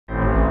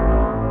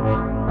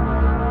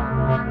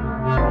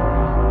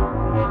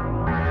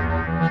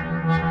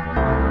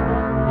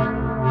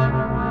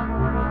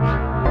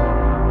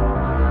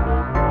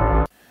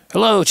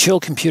Hello, Chill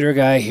Computer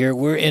Guy here.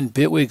 We're in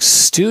Bitwig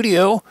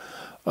studio,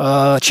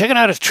 checking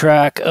out a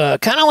track,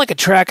 kind of like a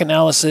track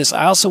analysis.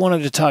 I also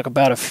wanted to talk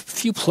about a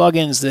few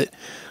plugins that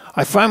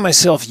I find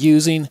myself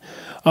using.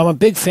 I'm a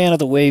big fan of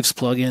the Waves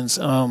plugins,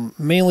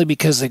 mainly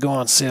because they go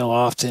on sale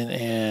often,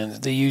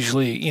 and they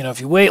usually,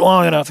 if you wait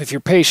long enough, if you're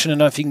patient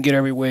enough, you can get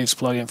every Waves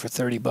plugin for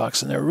 30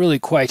 bucks, and they're really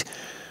quite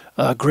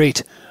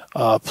great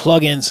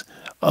plugins.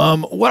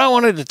 What I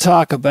wanted to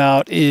talk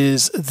about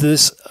is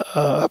this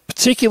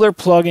particular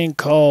plugin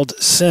called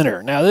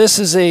Center. Now, this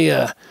is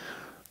a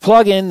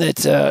plugin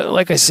that,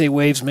 like I say,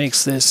 Waves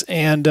makes this,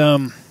 and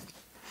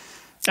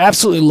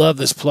absolutely love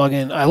this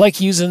plugin. I like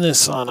using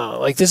this on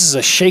this is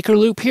a shaker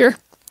loop here,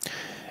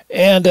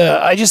 and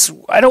I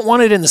don't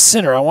want it in the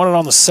center. I want it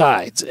on the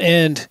sides,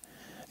 and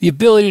the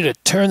ability to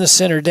turn the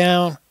center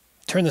down,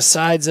 turn the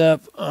sides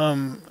up.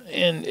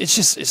 And it's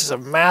just a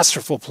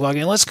masterful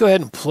plugin. Let's go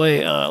ahead and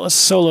play. Let's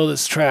solo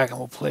this track, and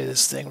we'll play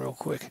this thing real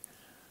quick.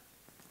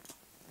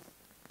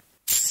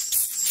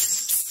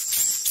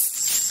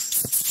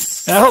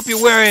 And I hope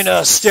you're wearing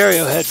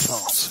stereo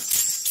headphones.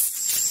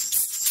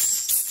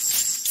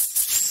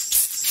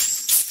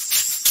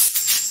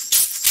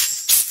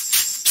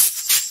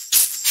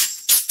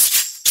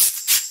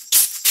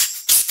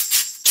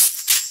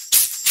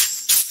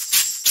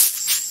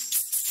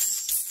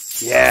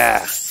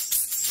 Yeah.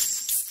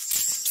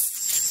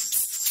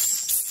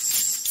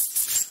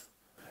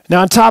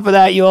 Now, on top of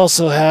that, you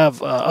also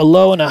have a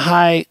low and a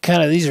high,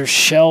 these are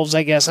shelves,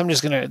 I guess.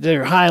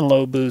 They're high and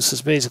low boosts.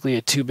 It's basically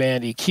a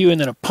two-band EQ,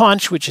 and then a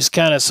punch, which is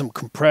kind of some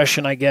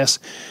compression, I guess.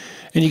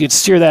 And you can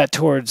steer that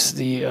towards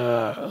the,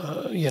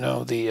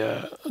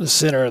 the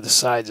center of the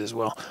sides as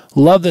well.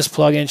 Love this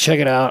plugin. Check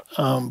it out.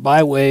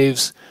 By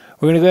Waves.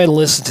 We're going to go ahead and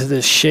listen to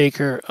this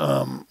shaker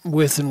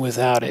with and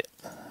without it.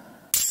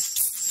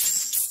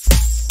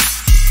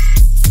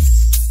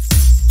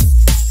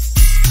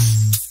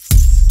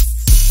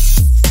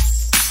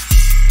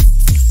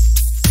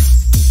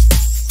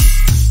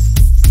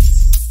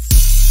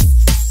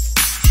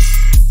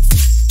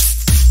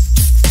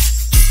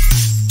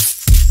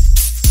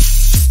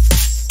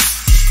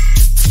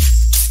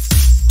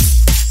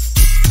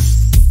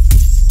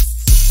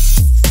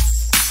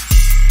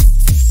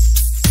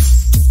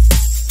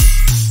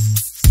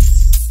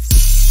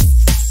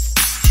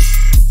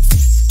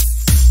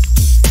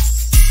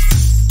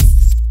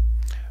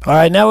 All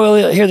right, now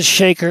we'll hear the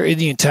shaker in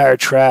the entire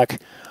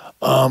track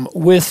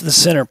with the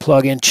Center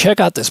plugin. Check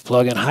out this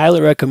plugin. Highly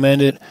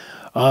recommend it.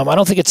 I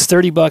don't think it's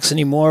 30 bucks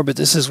anymore, but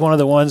this is one of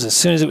the ones, as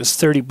soon as it was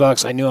 30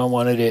 bucks, I knew I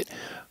wanted it.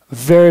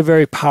 Very,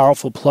 very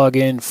powerful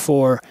plugin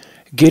for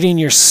getting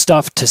your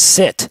stuff to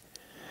sit.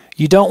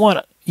 You don't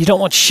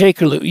want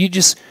shaker loop.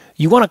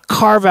 You want to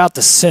carve out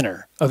the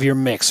center of your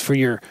mix for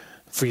your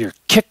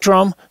kick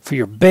drum, for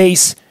your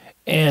bass,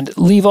 and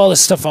leave all this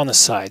stuff on the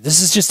side.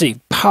 This is just a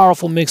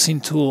powerful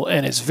mixing tool,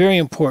 and it's very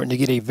important to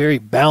get a very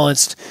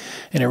balanced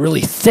and a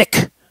really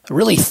thick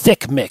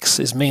mix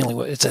is mainly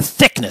what it's a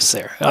thickness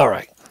there. All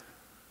right.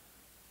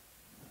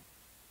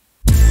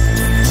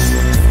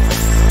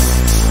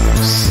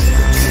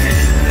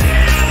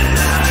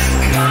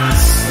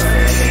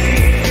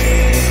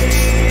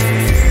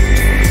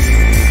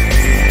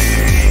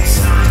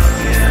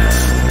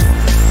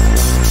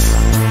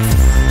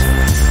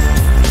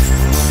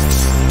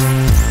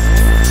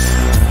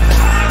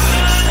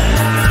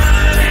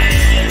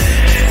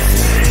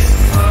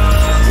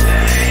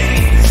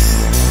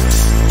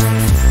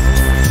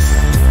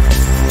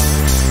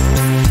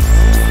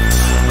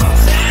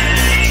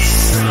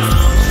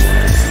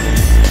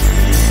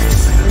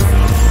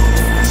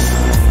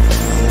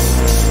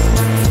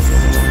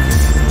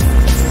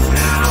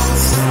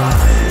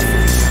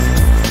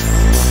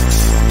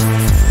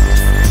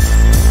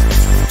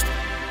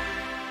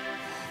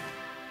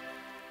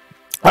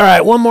 All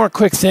right, one more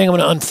quick thing. I'm going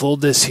to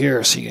unfold this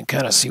here so you can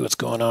kind of see what's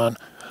going on.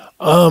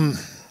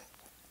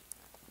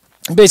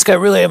 Basically, I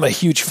really am a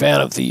huge fan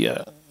of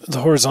the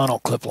horizontal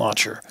clip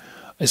launcher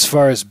as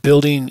far as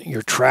building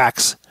your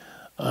tracks,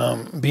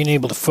 being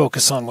able to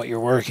focus on what you're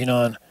working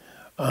on.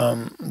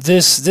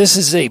 This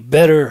is a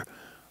better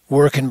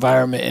work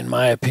environment, in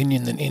my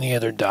opinion, than any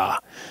other DAW,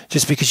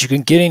 just because you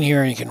can get in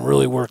here and you can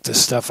really work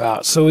this stuff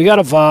out. So we got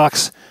a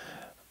Vox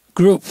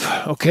group,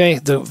 okay?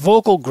 The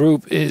vocal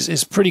group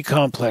is pretty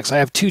complex. I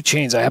have two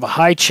chains. I have a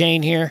high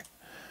chain here,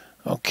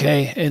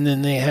 okay? And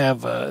then they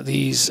have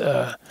these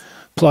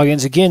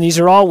plugins. Again, these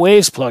are all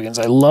Waves plugins.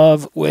 I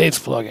love Waves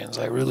plugins.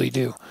 I really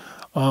do.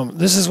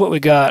 This is what we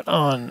got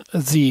on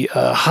the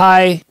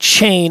high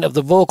chain of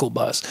the vocal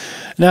bus.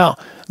 Now,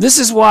 this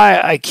is why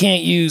I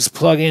can't use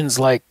plugins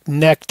like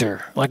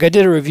Nectar. Like I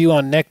did a review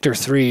on Nectar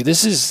 3.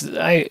 This is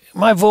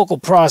my vocal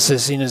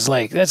processing is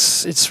like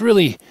it's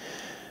really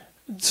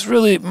it's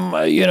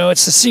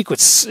a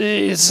secret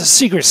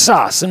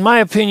sauce. In my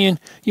opinion,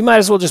 you might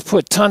as well just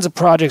put tons of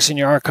projects in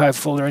your archive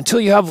folder until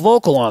you have a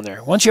vocal on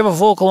there. Once you have a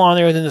vocal on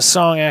there, then the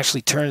song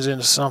actually turns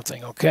into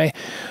something, okay?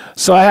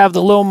 So I have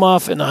the low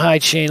muff and the high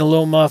chain. The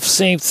low muff,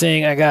 same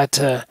thing. I got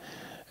the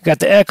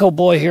Echo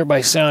Boy here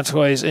by Sound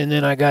Toys, and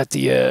then I got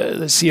the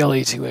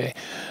CLA2A.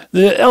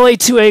 The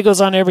LA2A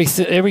goes on every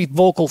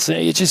vocal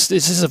thing. It's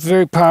just a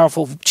very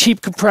powerful,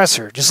 cheap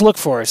compressor. Just look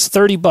for it. It's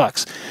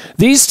 $30.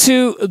 These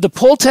two, the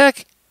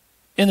Pultec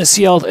and the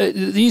CL,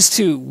 these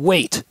two,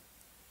 wait.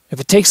 If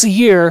it takes a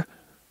year,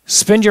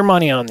 spend your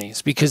money on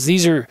these because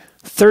these are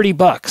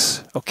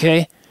 $30.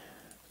 Okay,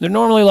 they're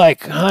normally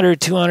like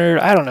 100, 200.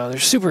 I don't know. They're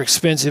super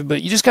expensive,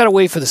 but you just gotta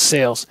wait for the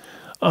sales.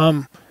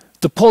 The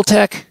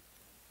Pultec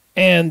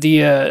and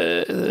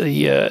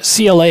the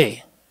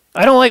CLA.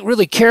 I don't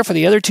really care for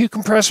the other two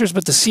compressors,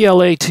 but the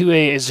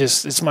CLA2A is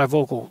just, it's my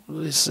vocal,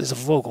 it's a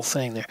vocal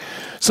thing there.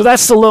 So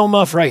that's the low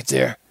muff right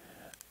there.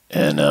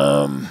 And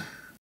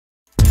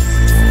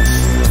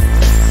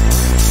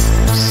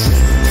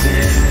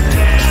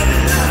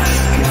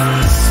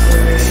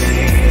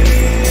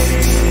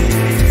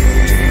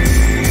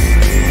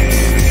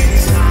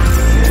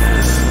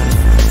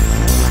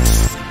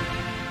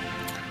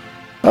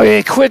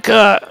okay,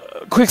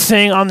 quick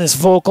thing on this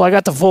vocal. I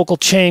got the vocal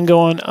chain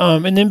going,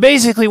 and then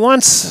basically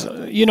once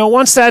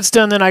that's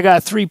done, then I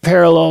got 3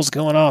 parallels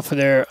going off of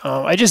there.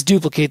 I just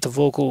duplicate the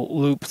vocal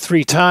loop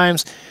 3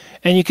 times,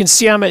 and you can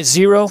see I'm at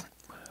 0.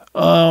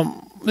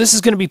 This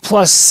is going to be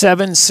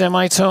 +7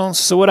 semitones.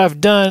 So what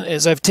I've done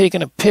is I've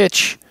taken a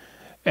pitch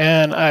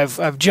and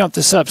I've jumped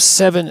this up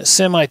 7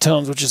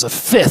 semitones, which is a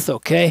fifth.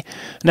 Okay,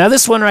 now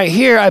this one right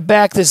here, I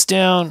back this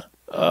down.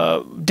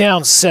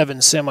 Down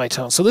 7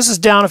 semitones. So this is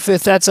down a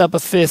fifth, that's up a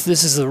fifth,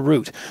 this is the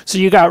root. So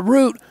you got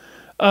root,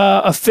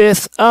 a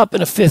fifth up,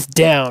 and a fifth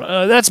down.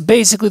 That's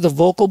basically the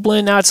vocal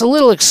blend. Now it's a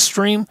little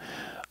extreme.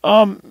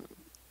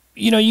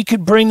 You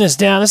could bring this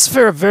down. This is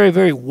a very,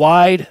 very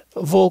wide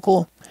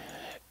vocal.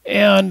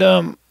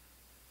 And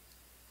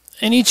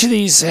each of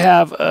these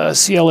have a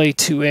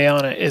CLA2A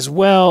on it, as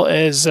well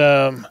as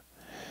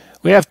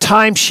we have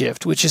time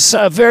shift, which is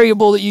a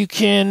variable that you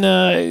can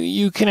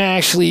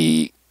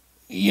actually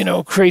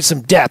create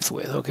some depth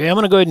with. Okay, I'm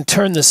going to go ahead and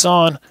turn this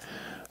on,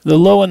 the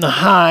low and the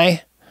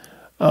high.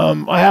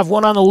 I have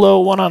one on the low,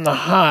 one on the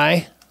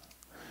high.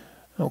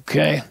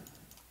 Okay, I'm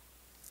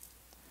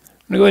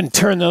going to go ahead and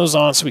turn those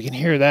on so we can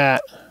hear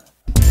that.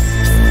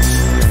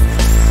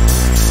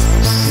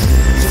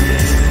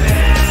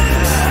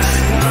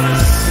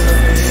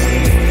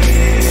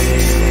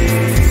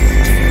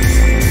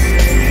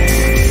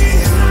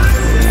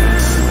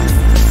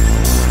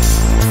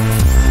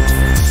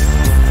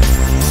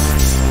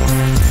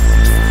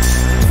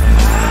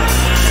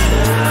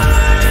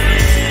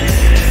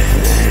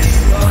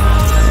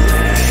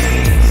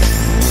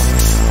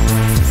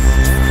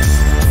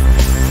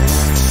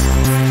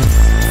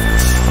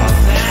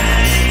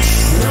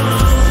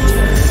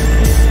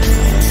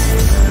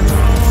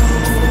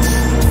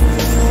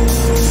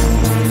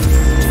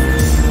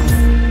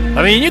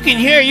 I mean, you can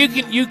hear,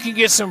 you can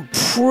get some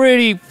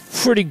pretty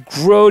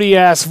grody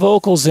ass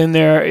vocals in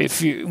there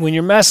when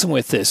you're messing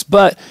with this.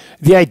 But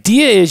the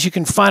idea is you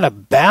can find a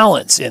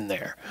balance in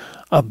there,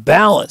 a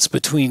balance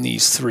between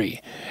these 3,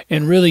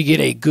 and really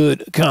get a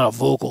good kind of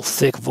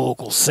thick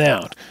vocal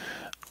sound.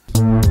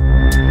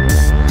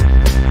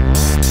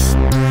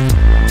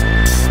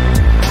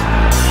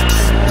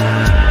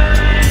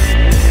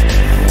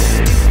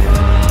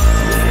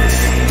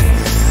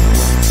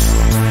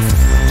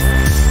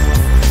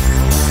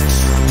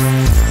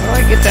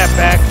 Get that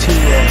back to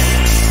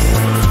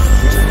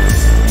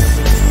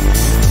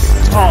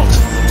alt.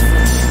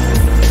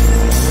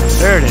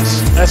 There it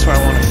is. That's where I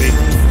want to be.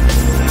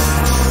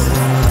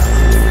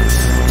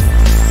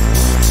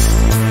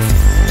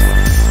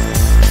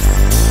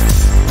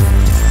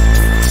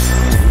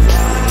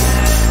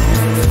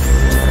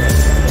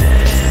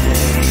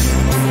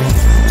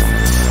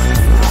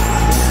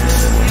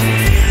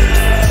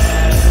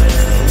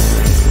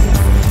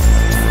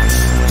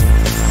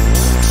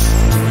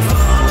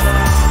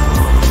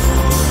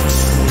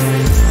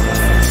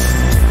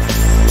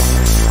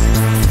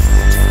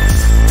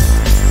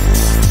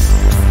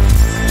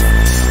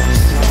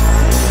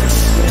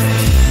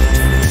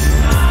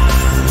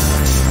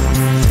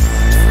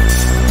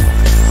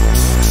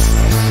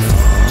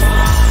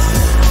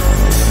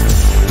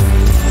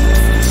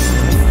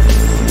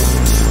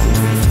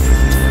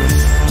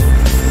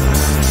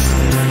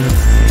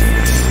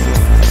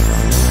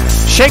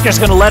 Shaker's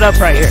going to let up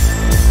right here.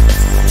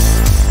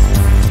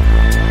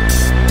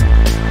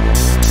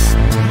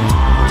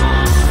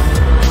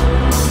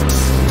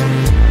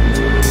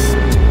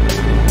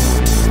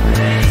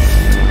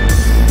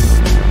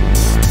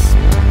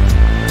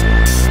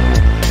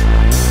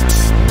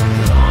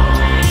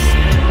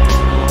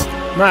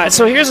 Alright,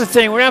 so here's the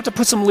thing. We're going to have to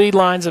put some lead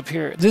lines up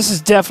here. This is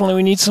definitely,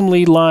 we need some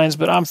lead lines,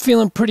 but I'm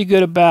feeling pretty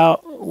good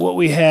about what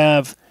we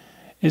have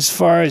as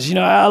far as,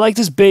 I like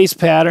this bass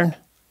pattern.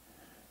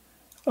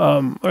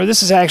 Or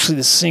this is actually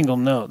the single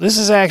note. This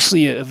is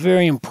actually a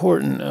very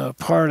important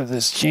part of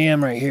this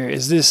jam right here.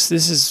 Is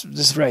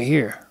this right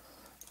here?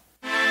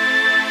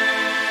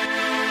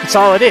 That's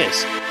all it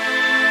is.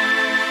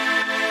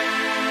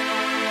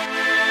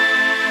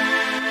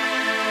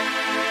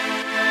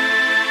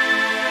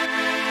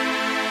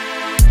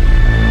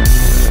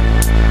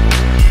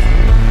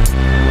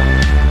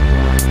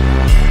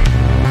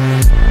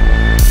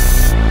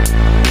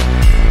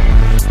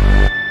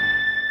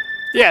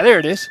 Yeah, there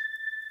it is.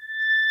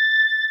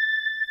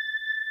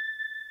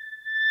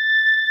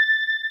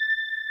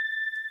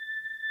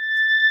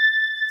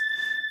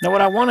 Now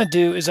what I want to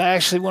do is I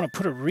actually want to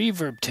put a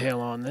reverb tail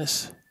on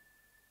this.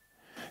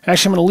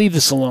 Actually, I'm going to leave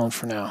this alone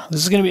for now.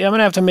 This is going to be, I'm going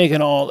to have to make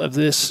an alt of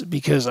this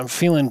because I'm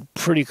feeling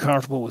pretty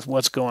comfortable with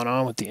what's going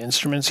on with the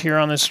instruments here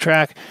on this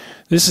track.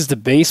 This is the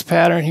bass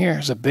pattern here.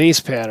 There's a bass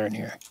pattern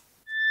here.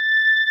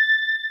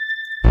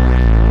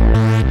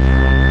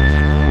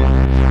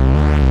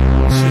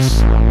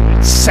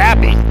 It's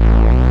sappy.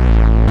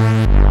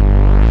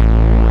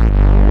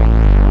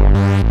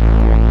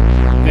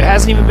 It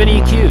hasn't even been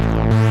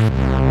EQ'd.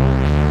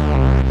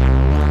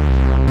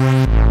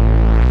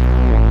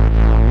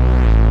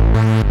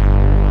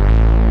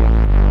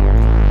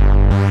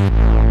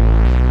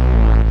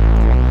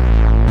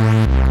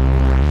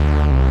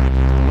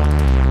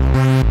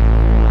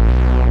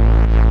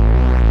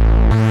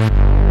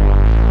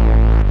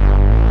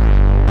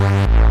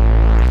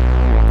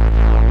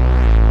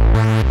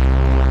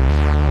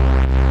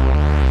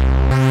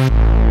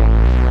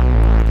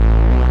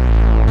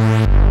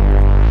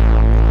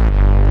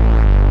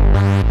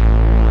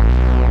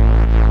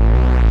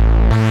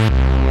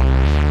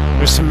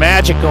 There's some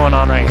magic going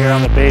on right here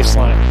on the bass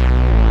line.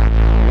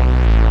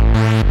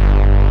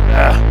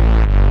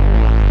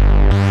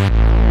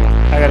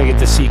 I gotta get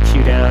the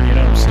EQ down, you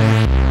know what I'm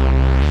saying?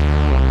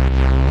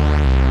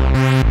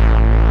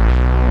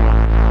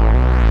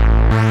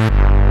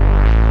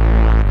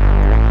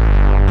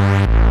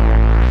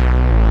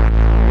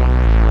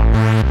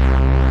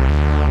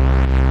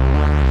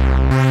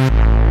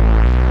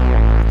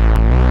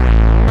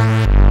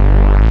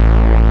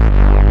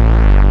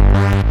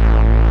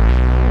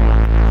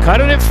 Cut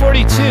it at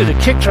 42. The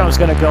kick drum's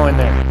going to go in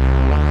there.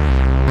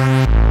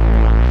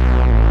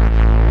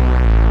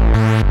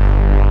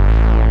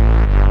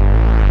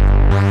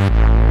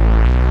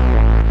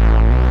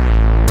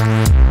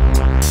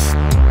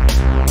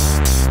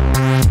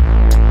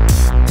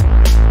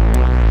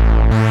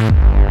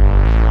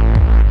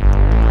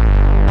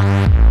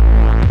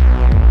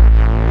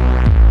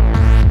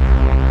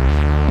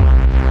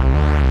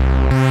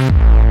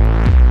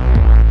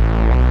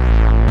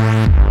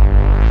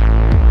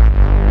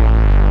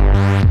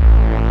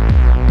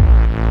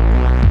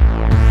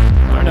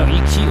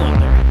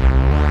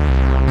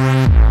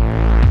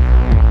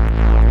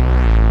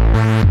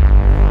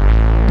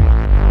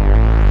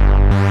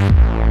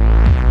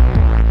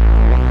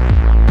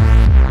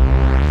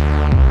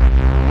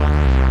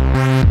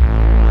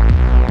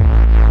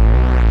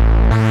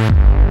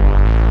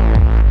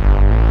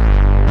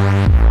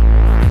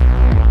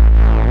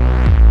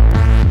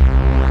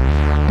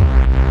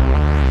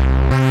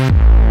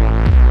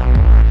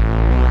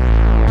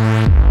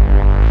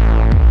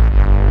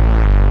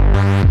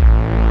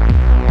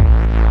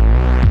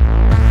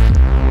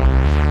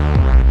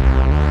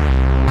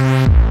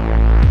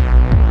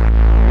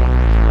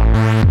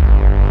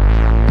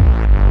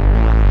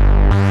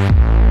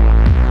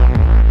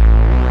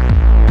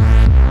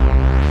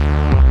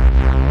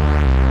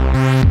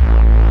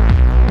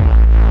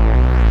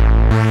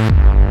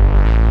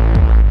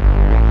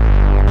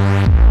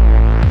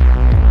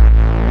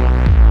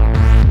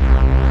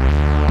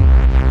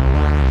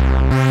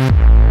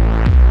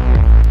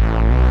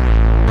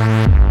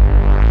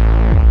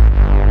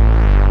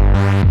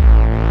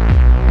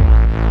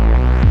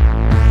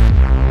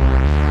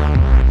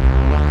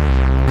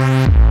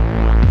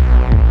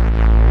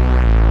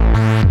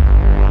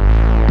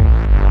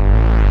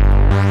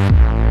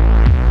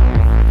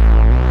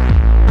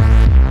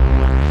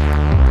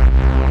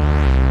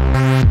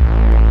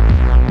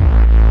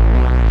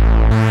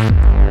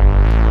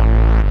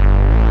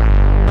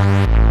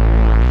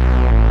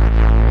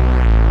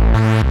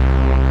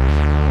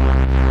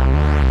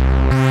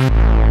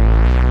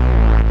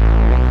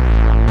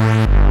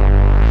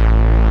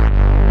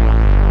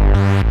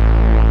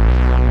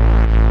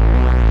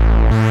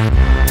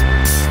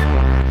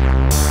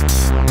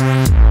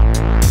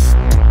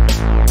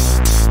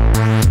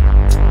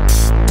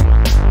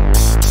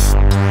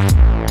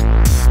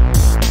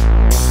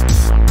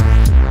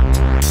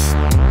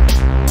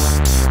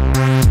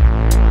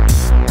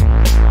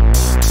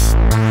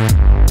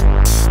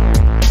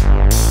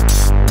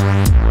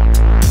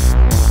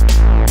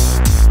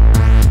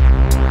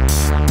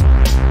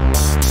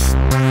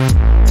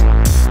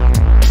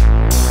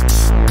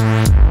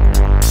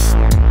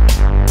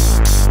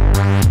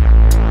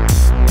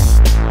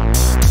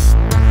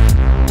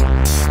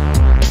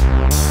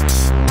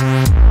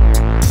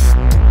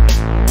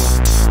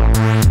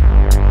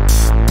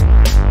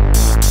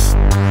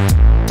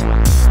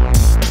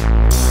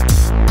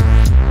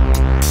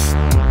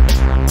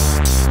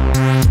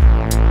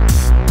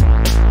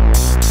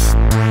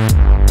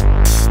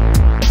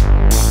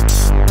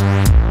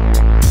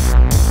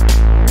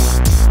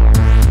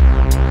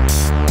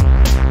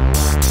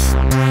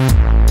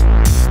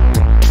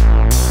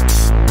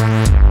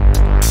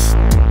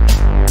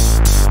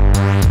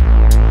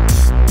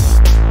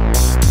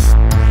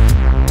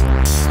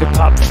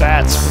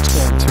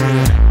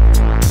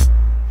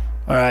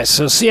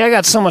 so see, I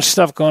got so much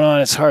stuff going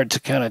on, it's hard to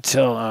kind of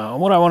tell.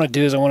 What I want to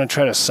do is I want to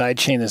try to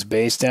sidechain this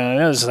bass down. I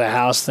know this is a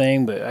house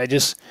thing, but I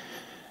just,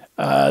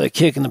 the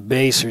kick and the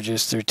bass are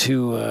just, they're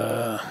too,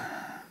 yeah,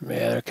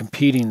 they're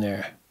competing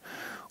there.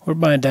 Where'd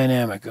my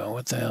dynamic go?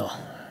 What the hell?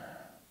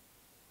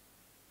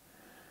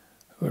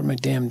 Where'd my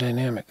damn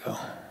dynamic go?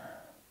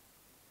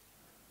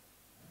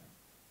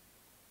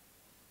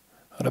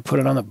 Did I put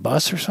it on the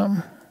bus or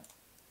something?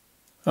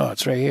 Oh,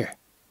 it's right here.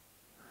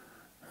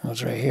 Oh,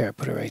 it's right here. I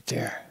put it right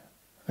there.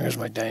 There's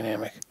my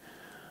dynamic.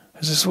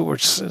 Is this what we're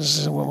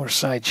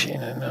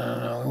sidechaining?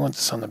 No. We want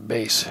this on the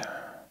bass.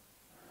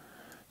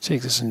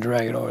 Take this and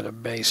drag it over the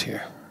bass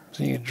here.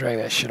 So you can drag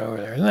that shit over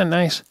there. Isn't that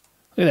nice?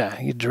 Look at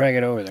that. You can drag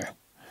it over there.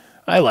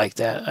 I like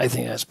that. I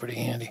think that's pretty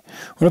handy.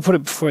 I'm going to put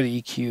it before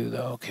the EQ,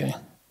 though, okay?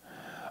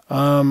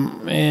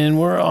 And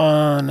we're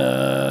on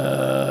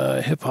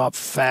Hip Hop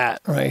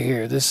Fat right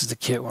here. This is the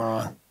kit we're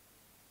on.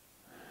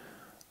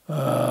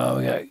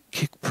 We got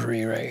kick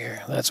pre right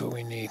here. That's what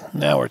we need.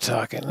 Now we're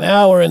talking.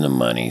 Now we're in the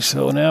money.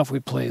 So now if we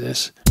play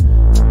this,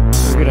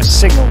 we're going to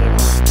signal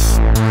it.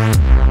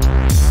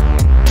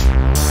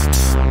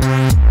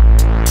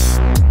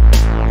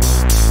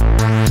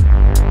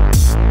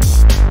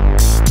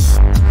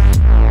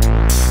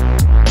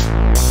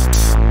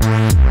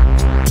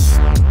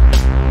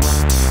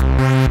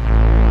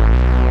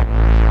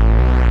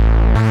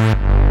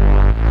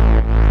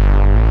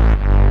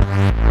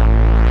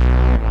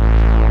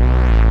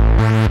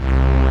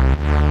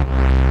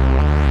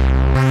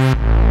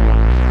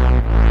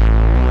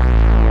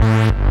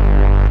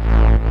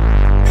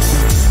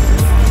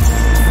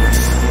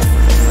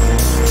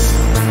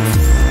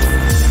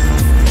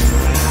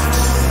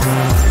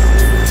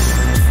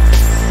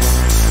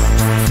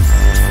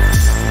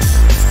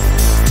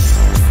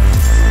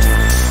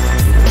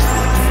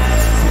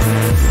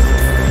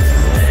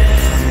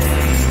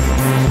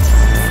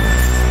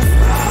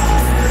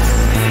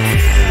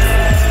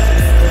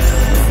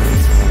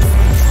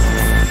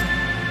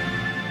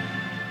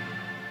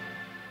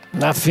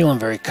 Not feeling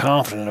very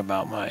confident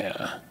about my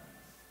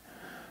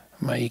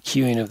my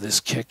EQing of this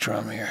kick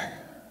drum here.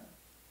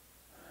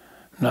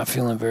 Not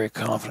feeling very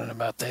confident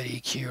about that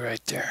EQ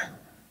right there.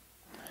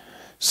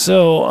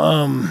 So,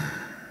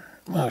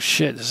 oh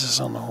shit, this is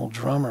on the whole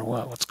drum or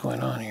what? What's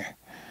going on here?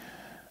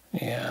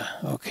 Yeah,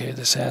 okay,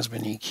 this has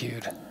been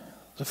EQ'd.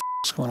 What the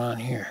f***'s going on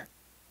here?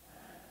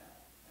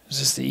 Is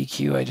this the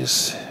EQ I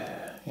just...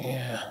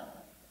 yeah.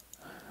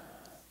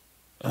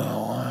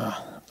 Oh,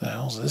 wow. What the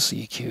hell's this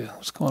EQ?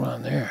 What's going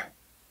on there?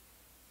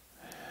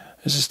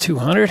 Is this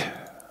 200?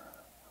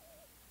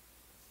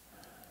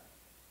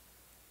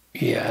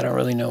 Yeah, I don't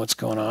really know what's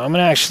going on. I'm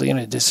actually going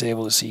to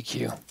disable this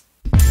EQ.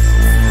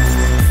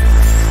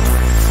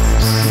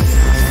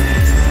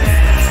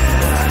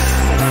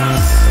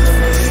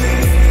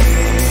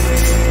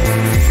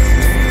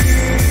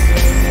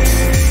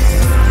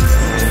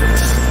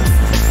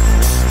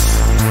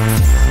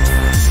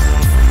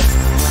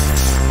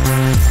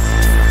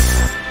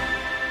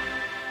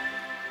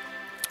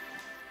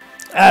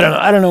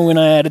 I don't know when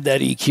I added that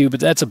EQ, but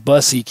that's a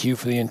bus EQ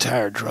for the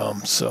entire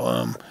drum.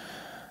 So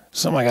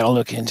something I got to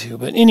look into.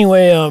 But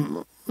anyway,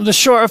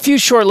 a few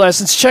short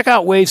lessons. Check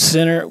out Wave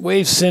Center.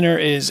 Wave Center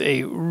is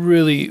a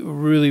really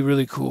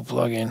cool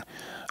plugin.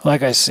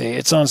 Like I say,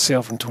 it's on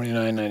sale from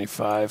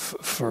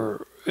 $29.95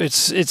 for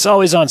it's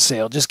always on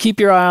sale. Just keep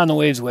your eye on the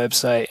Waves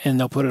website and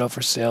they'll put it up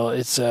for sale.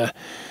 It's a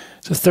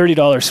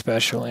 $30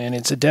 special, and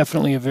it's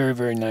definitely a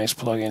very nice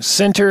plugin.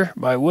 Center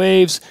by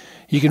Waves.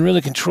 You can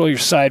really control your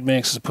side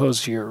mix as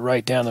opposed to your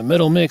right down the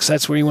middle mix.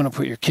 That's where you want to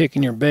put your kick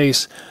and your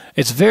bass.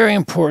 It's very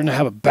important to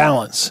have a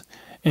balance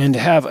and to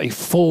have a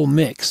full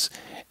mix.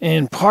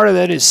 And part of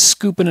that is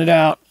scooping it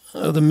out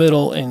of the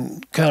middle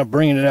and kind of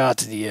bringing it out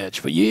to the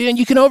edge. But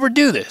you can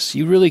overdo this.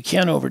 You really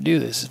can overdo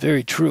this. It's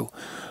very true.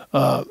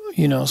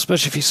 You know,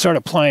 especially if you start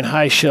applying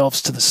high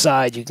shelves to the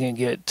side, you can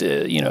get,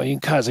 you know, you can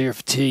cause ear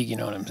fatigue, you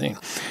know what I'm saying.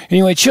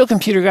 Anyway, Chill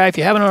Computer Guy, if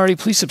you haven't already,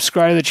 please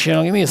subscribe to the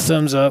channel. Give me a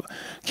thumbs up.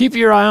 Keep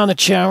your eye on the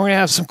channel. We're going to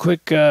have some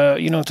quick,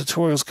 you know,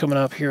 tutorials coming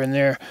up here and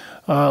there.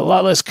 A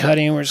lot less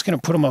cutting. We're just going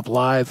to put them up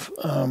live.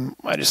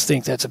 I just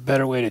think that's a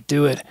better way to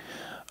do it.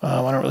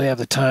 I don't really have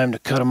the time to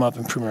cut them up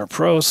in Premiere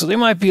Pro, so they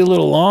might be a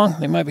little long.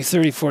 They might be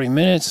 30, 40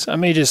 minutes. I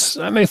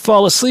may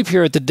fall asleep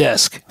here at the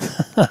desk.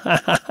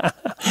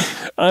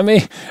 I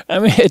may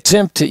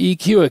attempt to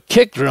EQ a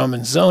kick drum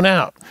and zone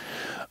out.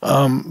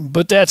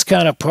 But that's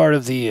kind of part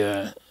of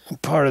the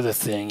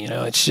thing, you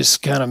know. It's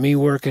just kind of me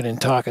working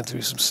and talking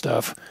through some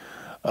stuff.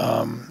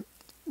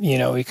 You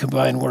know, we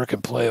combine work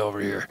and play over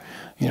here.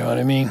 You know what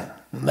I mean?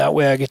 And that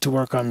way I get to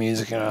work on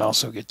music, and I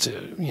also get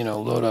to, you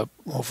know,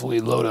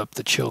 hopefully load up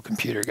the Chill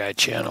Computer Guy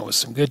channel with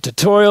some good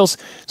tutorials,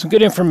 some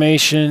good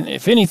information.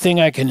 If anything,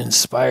 I can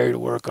inspire you to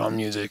work on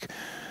music.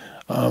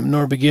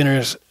 Nor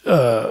beginners,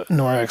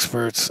 nor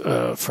experts,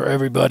 for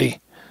everybody.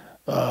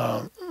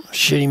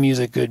 Shitty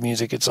music, good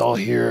music, it's all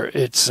here.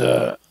 It's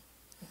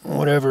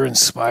whatever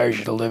inspires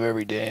you to live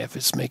every day. If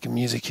it's making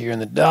music here in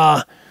the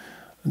DAW,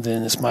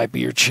 then this might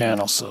be your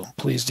channel. So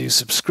please do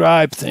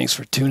subscribe. Thanks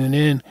for tuning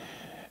in.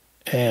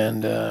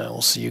 and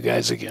we'll see you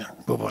guys again.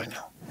 Bye-bye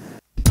now.